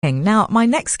Now, my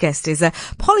next guest is a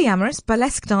polyamorous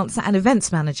burlesque dancer and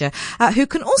events manager who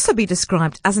can also be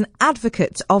described as an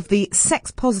advocate of the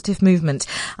sex-positive movement,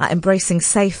 embracing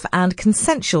safe and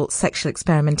consensual sexual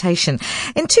experimentation.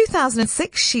 In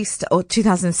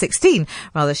 2016,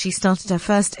 she started her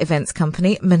first events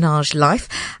company, Menage Life,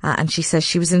 and she says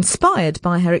she was inspired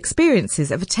by her experiences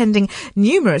of attending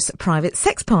numerous private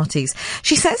sex parties.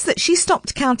 She says that she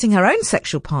stopped counting her own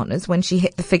sexual partners when she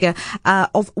hit the figure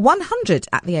of 100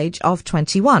 at the age of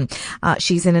 21.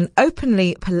 She's in an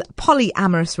openly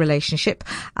polyamorous relationship,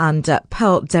 and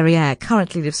Pearl Derriere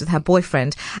currently lives with her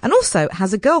boyfriend and also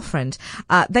has a girlfriend.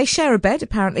 They share a bed,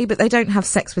 apparently, but they don't have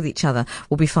sex with each other.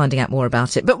 We'll be finding out more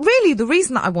about it. But really, the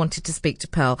reason that I wanted to speak to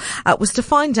Pearl was to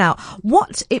find out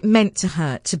what it meant to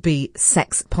her to be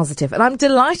sex positive. And I'm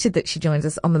delighted that she joins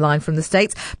us on the line from the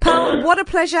States. Pearl, what a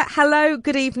pleasure. Hello,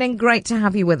 good evening. Great to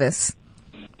have you with us.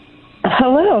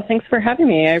 Hello, thanks for having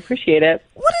me. I appreciate it.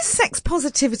 What does sex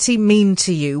positivity mean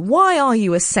to you? Why are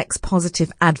you a sex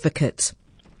positive advocate?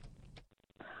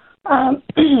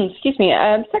 Excuse me.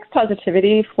 Sex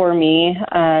positivity for me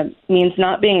means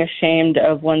not being ashamed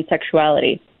of one's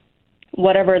sexuality,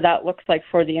 whatever that looks like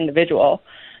for the individual.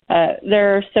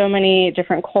 There are so many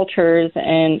different cultures,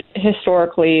 and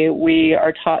historically we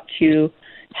are taught to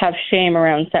have shame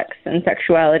around sex and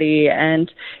sexuality,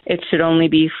 and it should only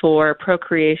be for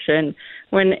procreation,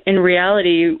 when in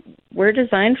reality we're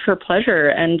designed for pleasure,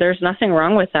 and there's nothing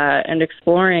wrong with that, and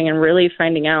exploring and really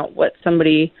finding out what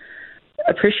somebody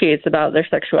appreciates about their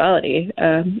sexuality.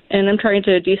 And I'm trying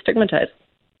to destigmatize.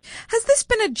 Has this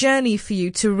been a journey for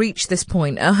you to reach this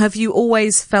point? Or have you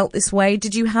always felt this way?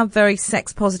 Did you have very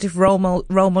sex positive role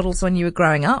models when you were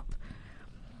growing up?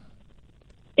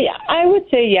 Yeah, I would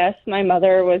say yes. My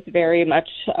mother was very much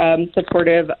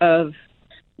supportive of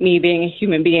me being a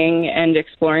human being and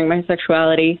exploring my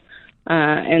sexuality.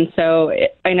 And so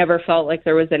I never felt like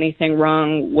there was anything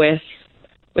wrong with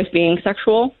being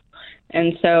sexual.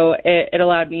 And so it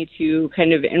allowed me to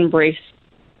kind of embrace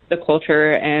the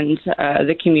culture and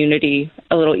the community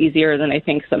a little easier than I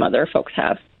think some other folks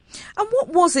have. And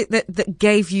what was it that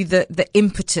gave you the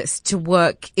impetus to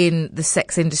work in the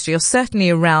sex industry, or certainly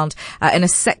around in a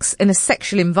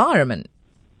sexual environment?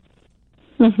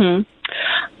 Mm-hmm.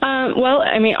 Well,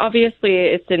 I mean, obviously,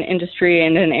 it's an industry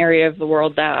and an area of the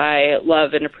world that I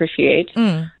love and appreciate,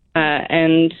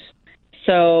 and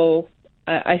so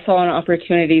I saw an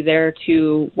opportunity there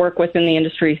to work within the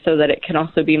industry so that it can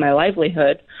also be my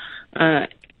livelihood,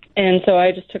 and so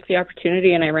I just took the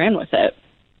opportunity and I ran with it.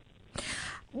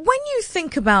 When you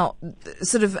think about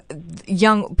sort of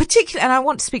young, particularly, and I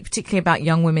want to speak particularly about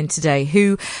young women today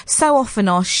who so often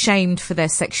are shamed for their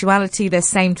sexuality, they're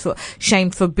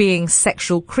shamed for being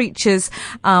sexual creatures,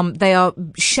 they are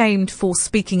shamed for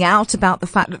speaking out about the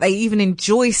fact that they even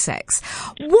enjoy sex.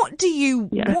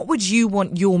 What would you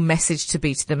want your message to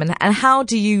be to them, and how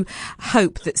do you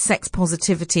hope that sex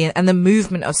positivity and the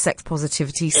movement of sex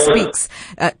positivity speaks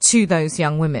to those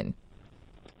young women?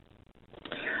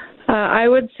 I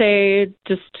would say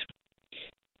just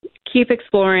keep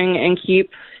exploring and keep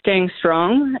staying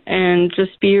strong, and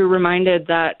just be reminded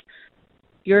that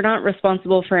you're not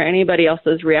responsible for anybody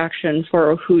else's reaction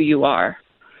for who you are.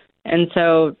 And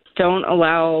so don't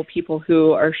allow people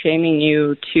who are shaming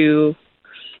you to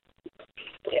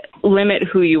limit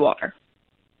who you are.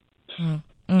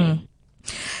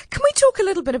 Can we talk a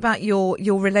little bit about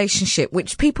your relationship,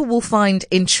 which people will find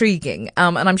intriguing,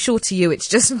 and I'm sure to you it's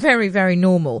just very, very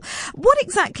normal. What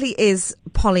exactly is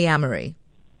polyamory?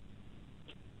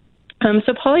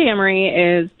 So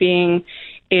polyamory is being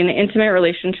in intimate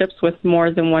relationships with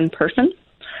more than one person.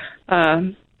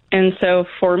 And so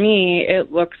for me,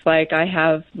 it looks like I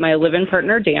have my live-in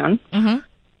partner, Dan,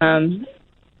 and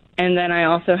then I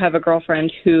also have a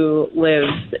girlfriend who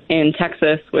lives in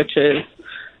Texas, which is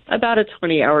about a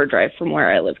 20-hour drive from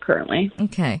where I live currently.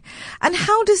 Okay. And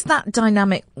how does that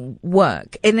dynamic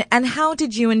work? And how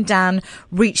did you and Dan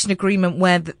reach an agreement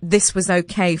where this was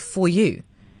okay for you?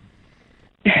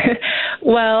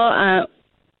 Well,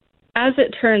 as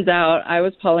it turns out, I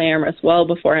was polyamorous well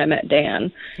before I met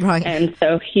Dan. Right. And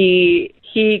so he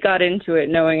got into it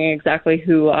knowing exactly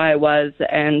who I was,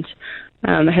 and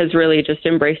has really just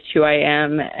embraced who I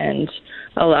am and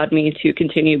allowed me to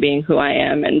continue being who I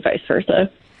am, and vice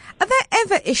versa. Are there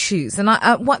ever issues? And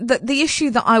the issue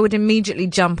that I would immediately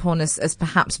jump on as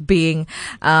perhaps being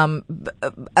a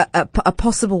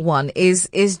possible one is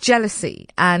jealousy.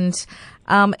 And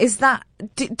is that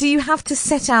do you have to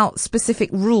set out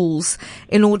specific rules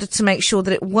in order to make sure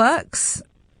that it works,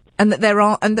 and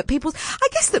that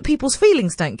people's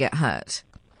feelings don't get hurt?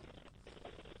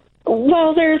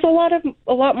 Well, there's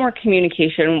a lot more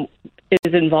communication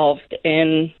is involved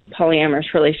in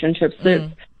polyamorous relationships.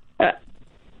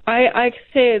 I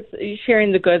say it's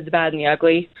sharing the good, the bad, and the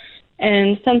ugly.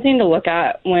 And something to look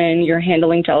at when you're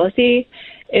handling jealousy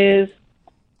is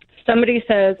somebody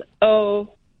says, oh,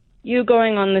 you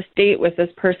going on this date with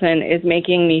this person is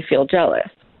making me feel jealous.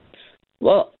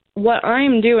 Well, what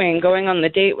I'm doing going on the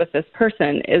date with this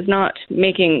person is not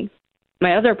making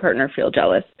my other partner feel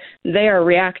jealous. They are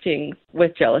reacting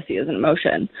with jealousy as an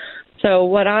emotion. So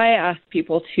what I ask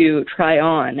people to try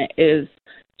on is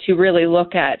to really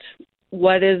look at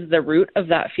what is the root of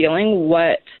that feeling,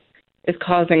 what is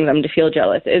causing them to feel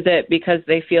jealous. Is it because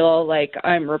they feel like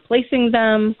I'm replacing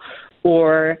them,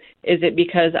 or is it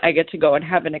because I get to go and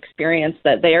have an experience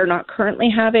that they are not currently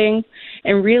having?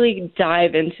 And really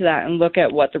dive into that and look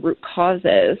at what the root cause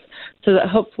is so that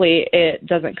hopefully it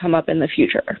doesn't come up in the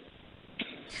future.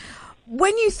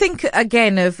 When you think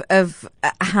again of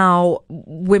how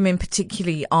women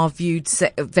particularly are viewed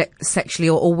sexually,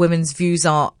 or women's views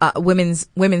are women's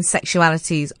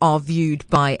sexualities are viewed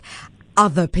by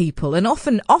other people, and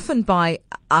often by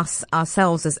us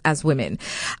ourselves as women,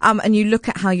 and you look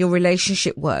at how your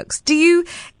relationship works,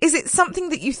 is it something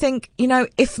that you think,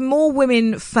 if more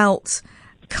women felt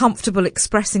comfortable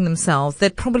expressing themselves,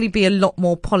 there'd probably be a lot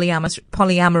more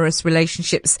polyamorous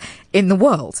relationships in the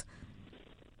world?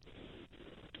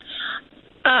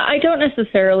 I don't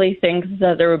necessarily think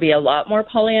that there would be a lot more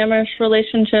polyamorous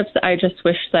relationships. I just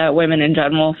wish that women in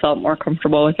general felt more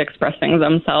comfortable with expressing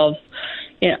themselves.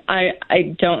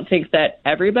 I don't think that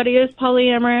everybody is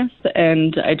polyamorous,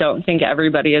 and I don't think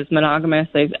everybody is monogamous.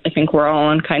 I think we're all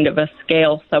on kind of a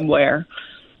scale somewhere.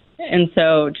 And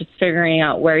so just figuring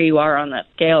out where you are on that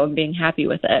scale and being happy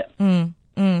with it. Are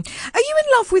you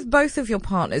in love with both of your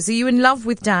partners? Are you in love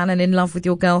with Dan and in love with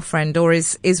your girlfriend, or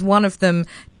is one of them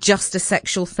just a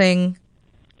sexual thing?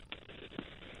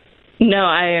 No,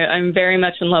 I'm very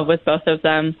much in love with both of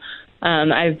them.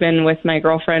 I've been with my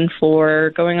girlfriend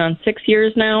for going on 6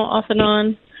 years now, off and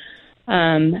on.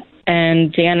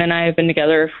 And Dan and I have been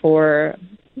together for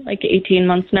like 18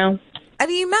 months now. And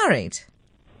are you married?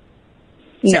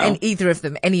 No.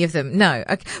 So, any of them? No.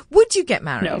 Okay. Would you get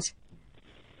married? No.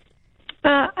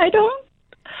 I don't.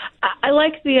 I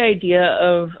like the idea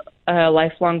of a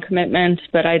lifelong commitment,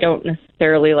 but I don't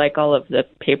necessarily like all of the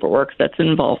paperwork that's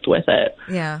involved with it.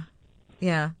 Yeah.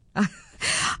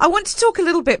 I want to talk a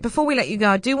little bit, before we let you go,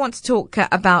 I do want to talk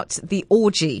about the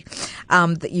orgy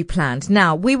that you planned.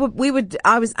 Now,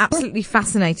 I was absolutely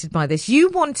fascinated by this. You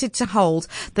wanted to hold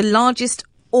the largest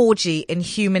orgy in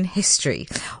human history.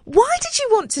 Why did you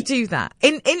want to do that?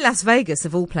 In Las Vegas,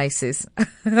 of all places.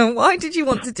 Why did you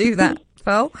want to do that,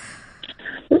 Pearl?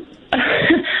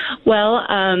 Well,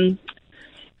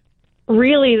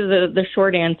 really the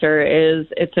short answer is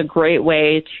it's a great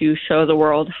way to show the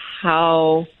world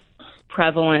how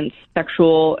prevalent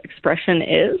sexual expression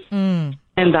is,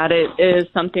 and that it is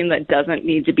something that doesn't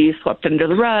need to be swept under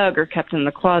the rug or kept in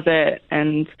the closet.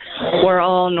 And we're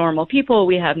all normal people.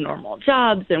 We have normal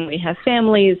jobs and we have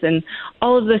families and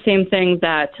all of the same things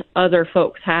that other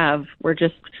folks have. We're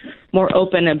just more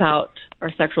open about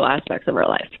our sexual aspects of our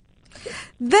life.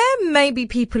 There may be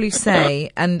people who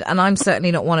say, and I'm certainly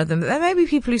not one of them, but there may be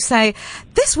people who say,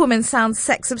 this woman sounds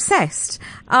sex obsessed.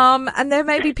 And there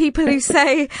may be people who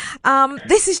say,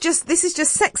 this is just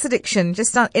sex addiction,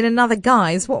 just in another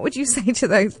guise. What would you say to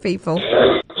those people?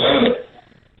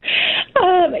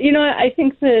 I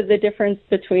think the difference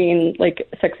between like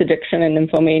sex addiction and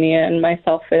nymphomania and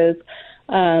myself is,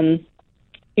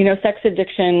 sex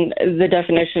addiction, the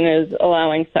definition is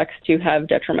allowing sex to have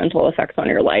detrimental effects on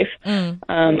your life.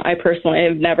 I personally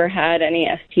have never had any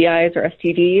STIs or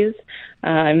STDs.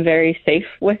 I'm very safe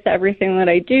with everything that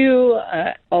I do.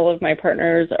 All of my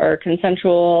partners are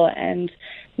consensual and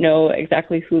know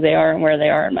exactly who they are and where they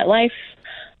are in my life.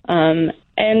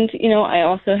 I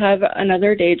also have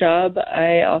another day job.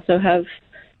 I also have,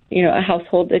 a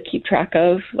household to keep track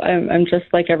of. I'm just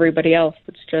like everybody else.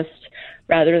 It's just,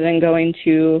 rather than going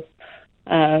to,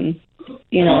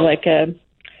 like a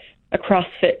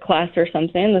CrossFit class or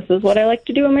something, this is what I like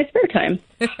to do in my spare time.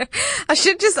 I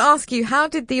should just ask you, how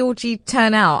did the orgy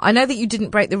turn out? I know that you didn't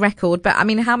break the record, but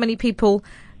how many people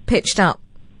pitched up?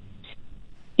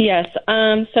 Yes.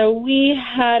 So we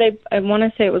had, I want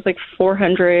to say it was like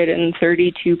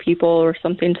 432 people or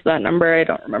something to that number. I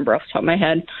don't remember off the top of my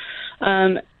head.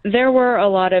 There were a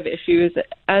lot of issues.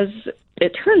 As it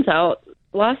turns out,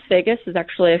 Las Vegas is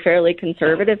actually a fairly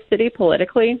conservative city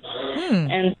politically.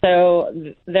 And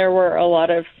so there were a lot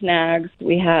of snags.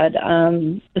 We had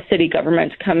the city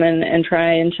government come in and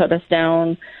try and shut us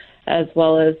down, as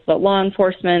well as the law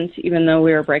enforcement, even though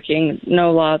we were breaking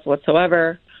no laws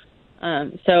whatsoever.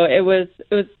 So it was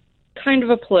kind of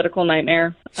a political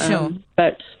nightmare. Sure.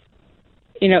 But,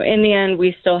 in the end,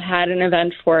 we still had an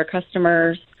event for our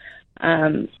customers.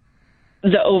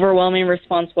 The overwhelming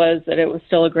response was that it was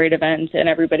still a great event, and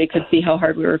everybody could see how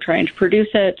hard we were trying to produce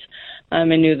it, and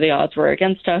knew the odds were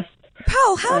against us.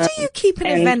 Pearl, how do you keep an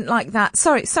event like that?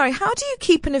 Sorry, how do you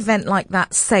keep an event like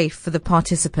that safe for the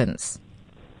participants?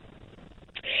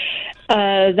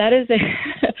 That is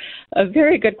a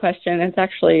very good question. It's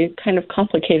actually kind of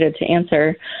complicated to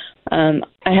answer. I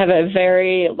have a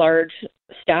very large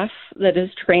staff that is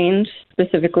trained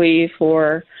specifically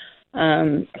for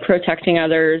protecting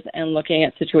others and looking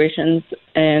at situations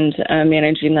and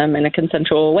managing them in a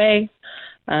consensual way.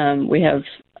 We have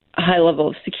a high level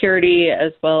of security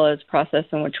as well as process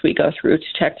in which we go through to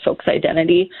check folks'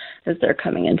 identity as they're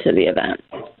coming into the event.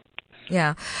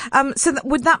 Yeah. So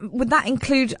would that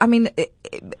include,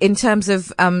 in terms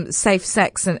of safe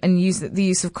sex and the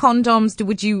use of condoms,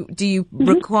 do you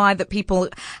require that people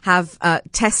have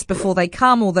tests before they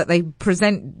come, or that they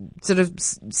present sort of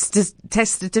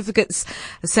test certificates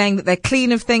saying that they're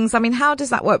clean of things? How does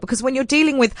that work? Because when you're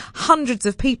dealing with hundreds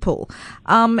of people,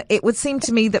 it would seem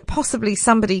to me that possibly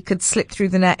somebody could slip through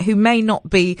the net who may not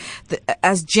be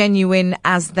as genuine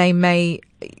as they may.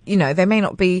 They may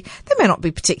not be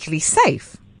particularly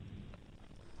safe.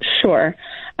 Sure.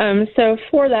 So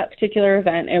for that particular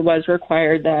event, it was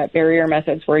required that barrier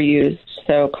methods were used,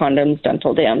 so condoms,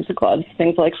 dental dams, gloves,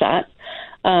 things like that.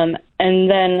 And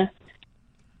then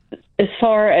as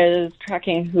far as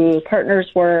tracking who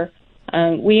partners were,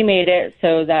 we made it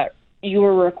so that you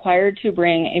were required to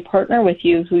bring a partner with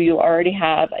you who you already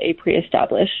have a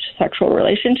pre-established sexual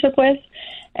relationship with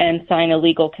and sign a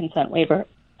legal consent waiver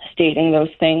stating those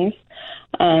things.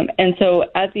 And so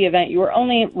at the event, you were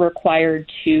only required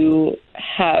to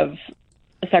have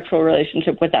a sexual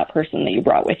relationship with that person that you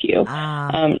brought with you.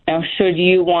 Now, should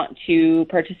you want to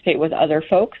participate with other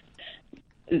folks,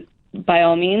 by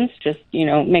all means, just,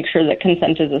 make sure that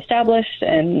consent is established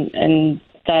and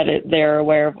that they're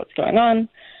aware of what's going on,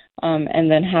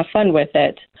 and then have fun with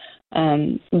it.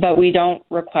 But we don't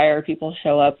require people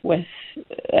show up with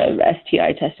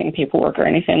STI testing paperwork or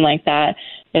anything like that.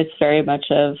 It's very much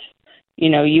of,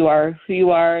 you are who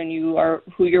you are and you are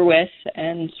who you're with,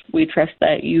 and we trust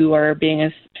that you are being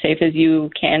as safe as you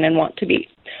can and want to be.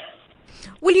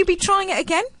 Will you be trying it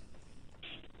again?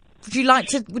 Would you like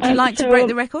to break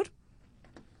the record?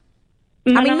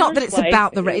 Not that it's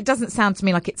about the it doesn't sound to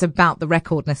me like it's about the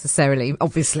record necessarily,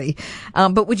 obviously.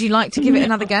 But would you like to give it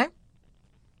another go?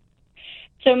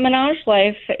 So Menage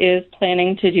Life is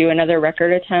planning to do another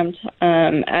record attempt.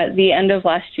 At the end of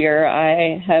last year,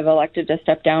 I have elected to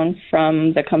step down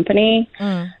from the company.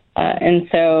 And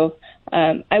so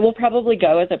I will probably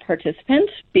go as a participant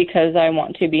because I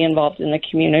want to be involved in the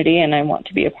community and I want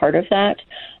to be a part of that.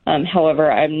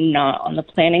 However, I'm not on the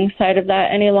planning side of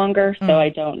that any longer, so I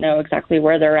don't know exactly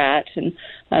where they're at and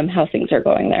how things are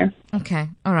going there. Okay.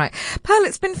 All right. Pearl,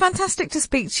 it's been fantastic to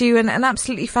speak to you and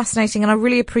absolutely fascinating. And I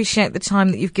really appreciate the time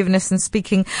that you've given us and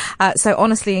speaking so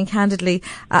honestly and candidly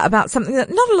about something that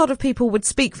not a lot of people would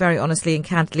speak very honestly and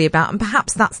candidly about. And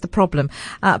perhaps that's the problem.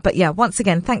 But yeah, once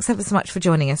again, thanks ever so much for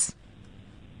joining us.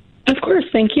 Of course.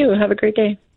 Thank you. Have a great day.